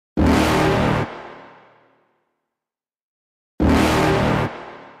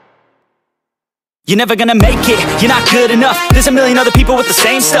You're never gonna make it, you're not good enough. There's a million other people with the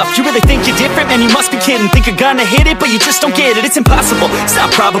same stuff. You really think you're different? Man, you must be kidding. Think you're gonna hit it, but you just don't get it. It's impossible, it's not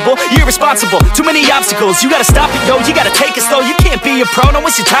probable, you're irresponsible. Too many obstacles, you gotta stop it, yo. You gotta take it slow, you can't be a pro. Don't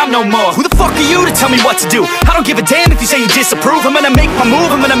waste your time no more. Who the fuck are you to tell me what to do? I don't give a damn if you say you disapprove. I'm gonna make my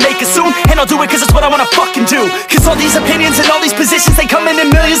move, I'm gonna make it soon. And I'll do it cause it's what I wanna fucking do. Cause all these opinions and all these positions, they come in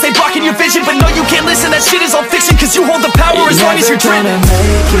millions, they blocking your vision. But no, you can't listen, that shit is all fiction. Cause you hold the power as long as you're driven.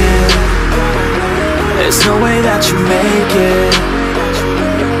 There's no way that you make it.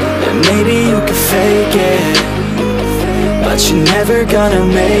 And maybe you can fake it, but you're never gonna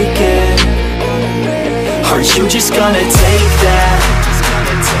make it. Are you just gonna take that?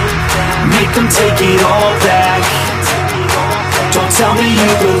 Make them take it all back. Don't tell me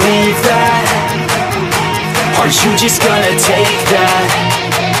you believe that. Are you just gonna take that?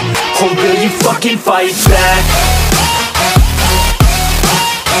 Or will you fucking fight back?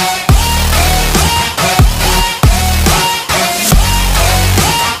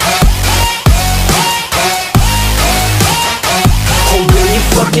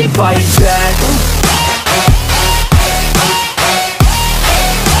 Fucking fight back.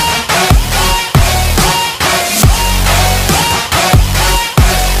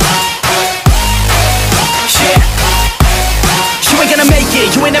 You ain't gonna make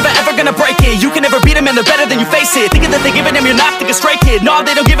it, you ain't never ever gonna break it. You can never beat them and they're better than you face it. Thinking that they give a damn, you're not thinking straight, kid. No,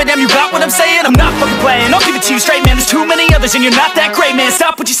 they don't give a damn, you got what I'm saying? I'm not fucking playing, I'll give it to you straight, man. There's too many others and you're not that great, man.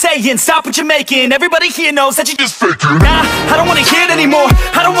 Stop what you're saying, stop what you're making. Everybody here knows that you just faking. Nah, I don't wanna hear it anymore,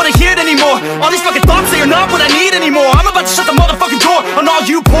 I don't wanna hear it anymore. All these fucking thoughts, they are not what I need anymore. I'm about to shut the motherfucking door on all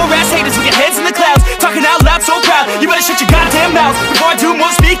you poor ass haters with your heads in the clouds, talking out loud so proud. You better shut your goddamn mouth before I do more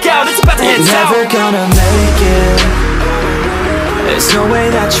speak out. It's about to head south. You're never gonna make it. There's no way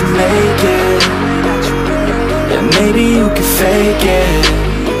that you make it. And maybe you can fake it,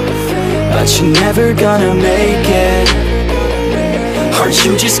 but you're never gonna make it. Are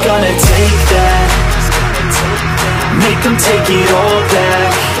you just gonna take that? Make them take it all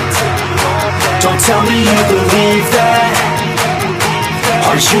back. Don't tell me you believe that.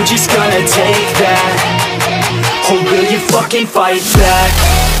 Are you just gonna take that? Or will you fucking fight back?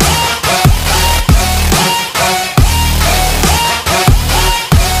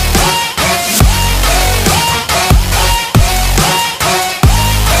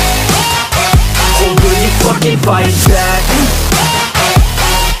 Fucking fight back.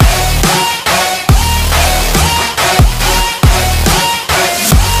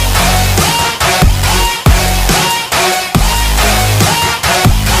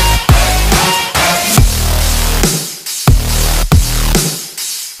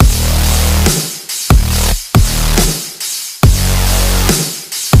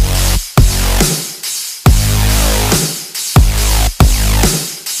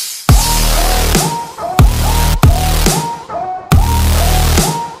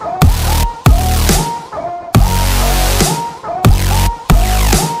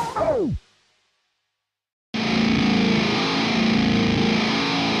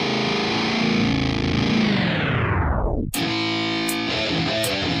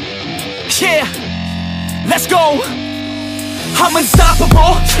 Yeah, let's go. I'm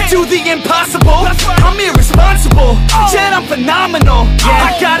unstoppable, do the impossible. I'm irresponsible, yet I'm phenomenal.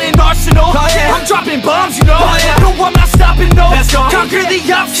 I got an arsenal, I'm dropping bombs, you know. No, I'm not stopping, no. Conquer the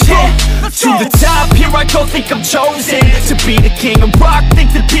obstacle. To the top, here I go, think I'm chosen to be the king of rock,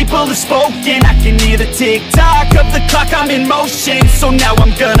 think the people have spoken. I can hear the tick-tock of the clock, I'm in motion. So now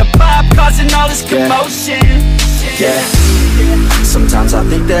I'm gonna pop, causing all this commotion. Yeah, sometimes I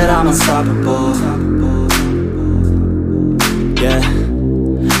think that I'm unstoppable. Yeah,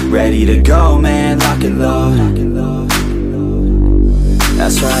 ready to go, man, lock and load.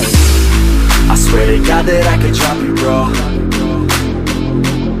 That's right, I swear to God that I could drop you, bro.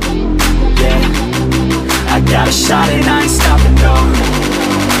 Yeah, I got a shot and I ain't stopping, no.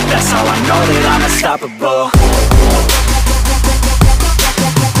 That's how I know that I'm unstoppable.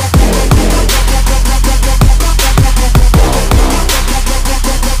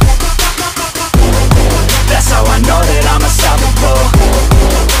 That's how I know that I'm unstoppable.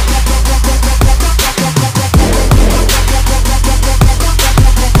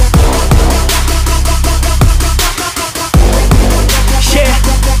 Yeah,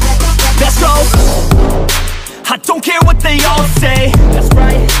 let's go. I don't care what they all say. That's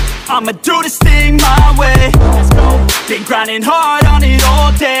right, I'ma do this thing my way. Let's go. Been grinding hard on it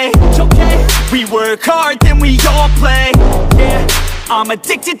all day. Okay, we work hard, then we all play. Yeah, I'm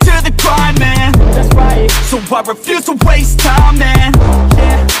addicted to the grind, man. That's right, so I refuse to waste time, man.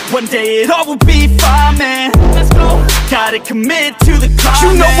 Yeah, one day it all will be fine, man. Let's go. Gotta commit to the climb,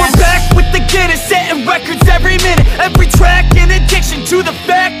 you know, man. We're back with the Guinness, setting records every minute, every track, an addiction to the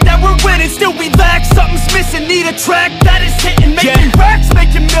fact that we're winning. Still we lack, something's missing, need a track that is hitting, making racks,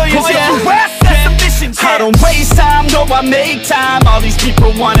 making millions. If you ask, that's the mission. I don't waste time, no, I make time. All these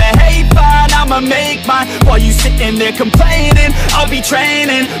people wanna hate, fine, I'ma make mine. While you sitting there complaining, I'll be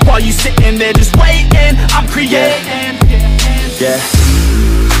training. While you sitting there just waiting, I'm creating. Yeah,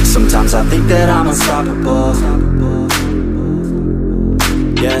 sometimes I think that I'm unstoppable.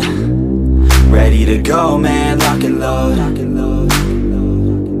 Yeah, ready to go, man, lock and load.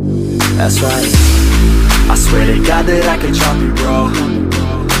 That's right, I swear to God that I can drop you, bro.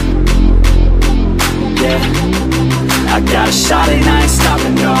 Yeah, I got a shot and I ain't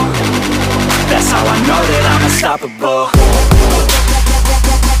stopping, no. That's how I know that I'm unstoppable.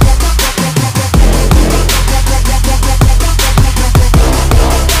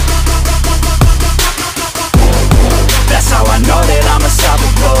 That's how I know that I'm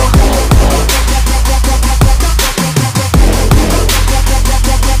unstoppable.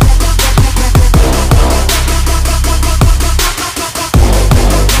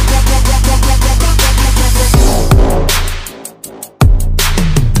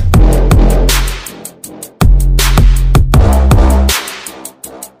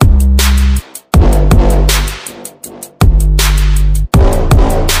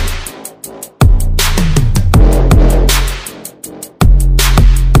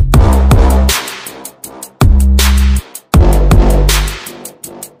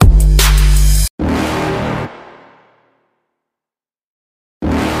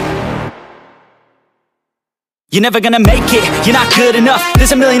 You're never gonna make it, you're not good enough.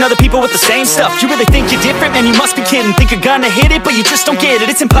 There's a million other people with the same stuff. You really think you're different? Man, you must be kidding. Think you're gonna hit it, but you just don't get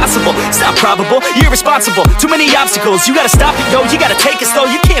it. It's impossible, it's not probable, you're irresponsible. Too many obstacles, you gotta stop it, yo. You gotta take it slow,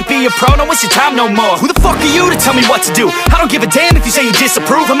 you can't be a pro. Don't waste your time no more. Who the fuck are you to tell me what to do? I don't give a damn if you say you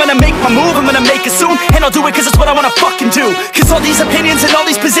disapprove. I'm gonna make my move, I'm gonna make it soon. And I'll do it cause it's what I wanna fucking do. Cause all these opinions and all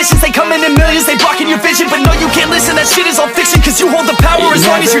these positions, they come in millions, they blocking your vision. But no, you can't listen, that shit is all fiction. Cause you hold the power as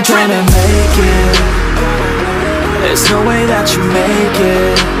long as you're dreaming. There's no way that you make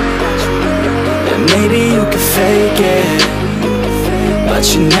it. And maybe you can fake it, but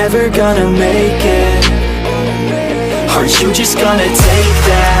you're never gonna make it. Aren't you just gonna take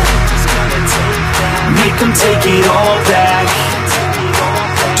that? Make them take it all back.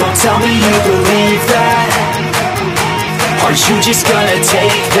 Don't tell me you believe that. Aren't you just gonna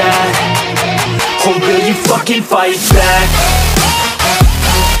take that? Or will you fucking fight back?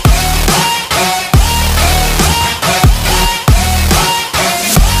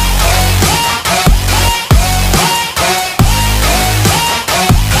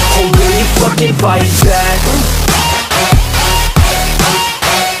 Fucking fight back.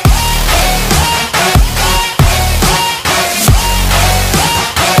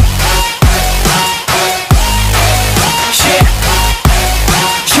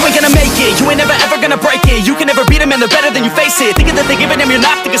 You ain't gonna make it, you ain't never ever gonna break it. You can never beat them and they're better than you, face it. Thinking that they give a damn, you're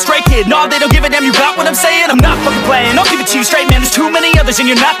not, think a straight kid. No, they don't give a damn, you got what I'm saying? I'm not fucking playing, I'll give it to you straight, man. There's too many others and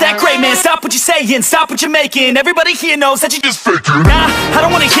you're not that great, man. Stop what you're saying, stop what you're making. Everybody here knows that you just faking. Nah, I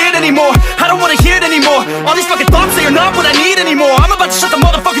don't wanna hear it anymore, I don't wanna hear it anymore. All these fucking thoughts, they are not what I need anymore. I'm about to shut the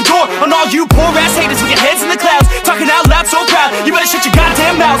motherfucking door on all you poor ass haters with your heads in the clouds, talking out loud so proud. You better shut your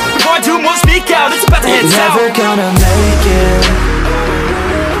goddamn mouth before I do more, speak out. It's about to head south. You're never gonna make it.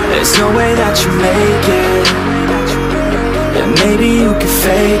 There's no way that you make it. And maybe you can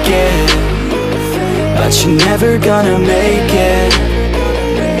fake it, but you're never gonna make it.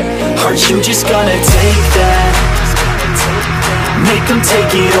 Aren't you just gonna take that? Make them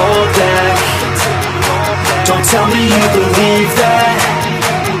take it all back. Don't tell me you believe that.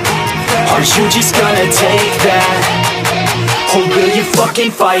 Aren't you just gonna take that? Or will you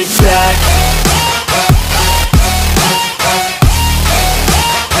fucking fight back?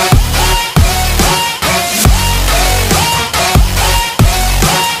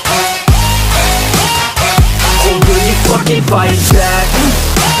 Fucking fight back.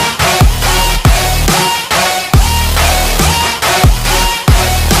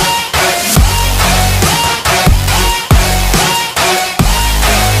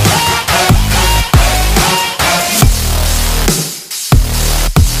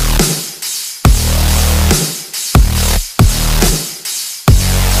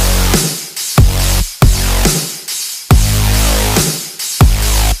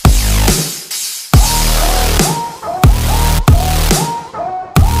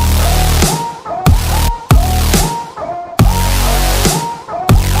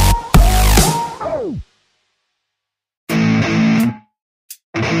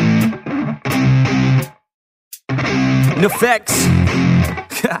 Neffex.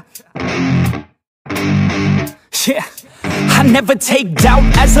 Yeah. I never take doubt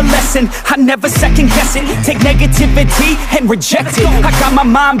as a lesson, I never second guess it. Take negativity and reject it. I got my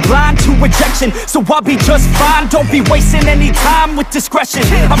mind blind to rejection, so I'll be just fine. Don't be wasting any time with discretion.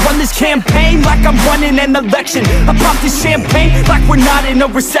 I run this campaign like I'm running an election. I pop this champagne like we're not in a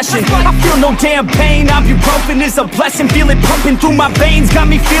recession. I feel no damn pain, ibuprofen is a blessing. Feel it pumping through my veins, got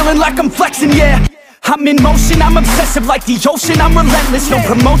me feeling like I'm flexing, yeah. I'm in motion, I'm obsessive like the ocean, I'm relentless. No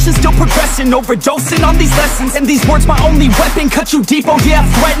promotion, still progressing, overdosing on these lessons. And these words my only weapon, cut you deep, oh yeah, I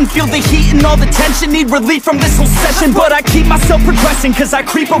threaten. Feel the heat and all the tension, need relief from this whole session. But I keep myself progressing, cause I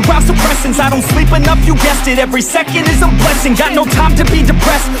creep around suppressants. I don't sleep enough, you guessed it, every second is a blessing. Got no time to be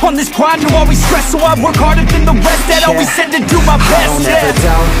depressed, on this grind you're always stressed. So I work harder than the rest, that always said to do my best. I don't ever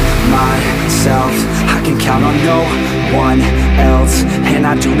doubt myself, I can count on no one else. And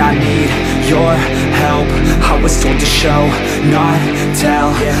I do not need your help, I was told to show, not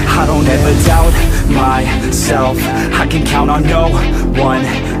tell. I don't ever doubt myself, I can count on no one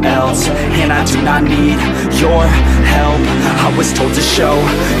else. And I do not need your help, I was told to show,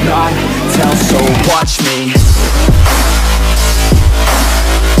 not tell. So watch me.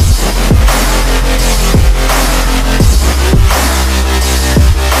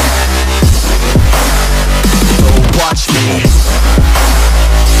 So watch me.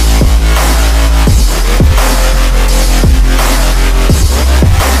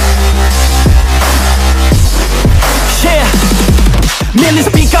 Man,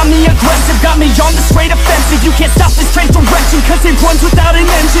 this beat got me aggressive, got me on the straight offensive. You can't stop this train direction, cause it runs without an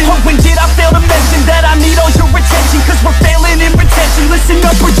engine. Oh, when did I fail to mention that I need all your attention? Cause we're failing in retention, listen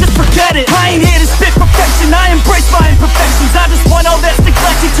up or just forget it. I ain't here to spit perfection, I embrace my imperfections. I just want all that's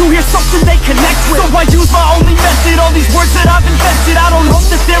neglected to hear something they connect with. So I use my only method, all these words that I've invested. I don't hope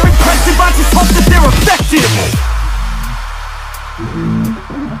that they're impressive, I just hope that they're effective.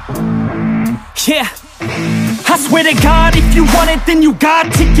 Yeah, I swear to God, if you want it, then you got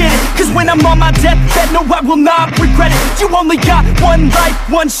to get it. Cause when I'm on my deathbed, no, I will not regret it. You only got one life,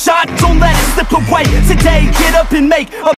 one shot, don't let it slip away. Today, get up and make a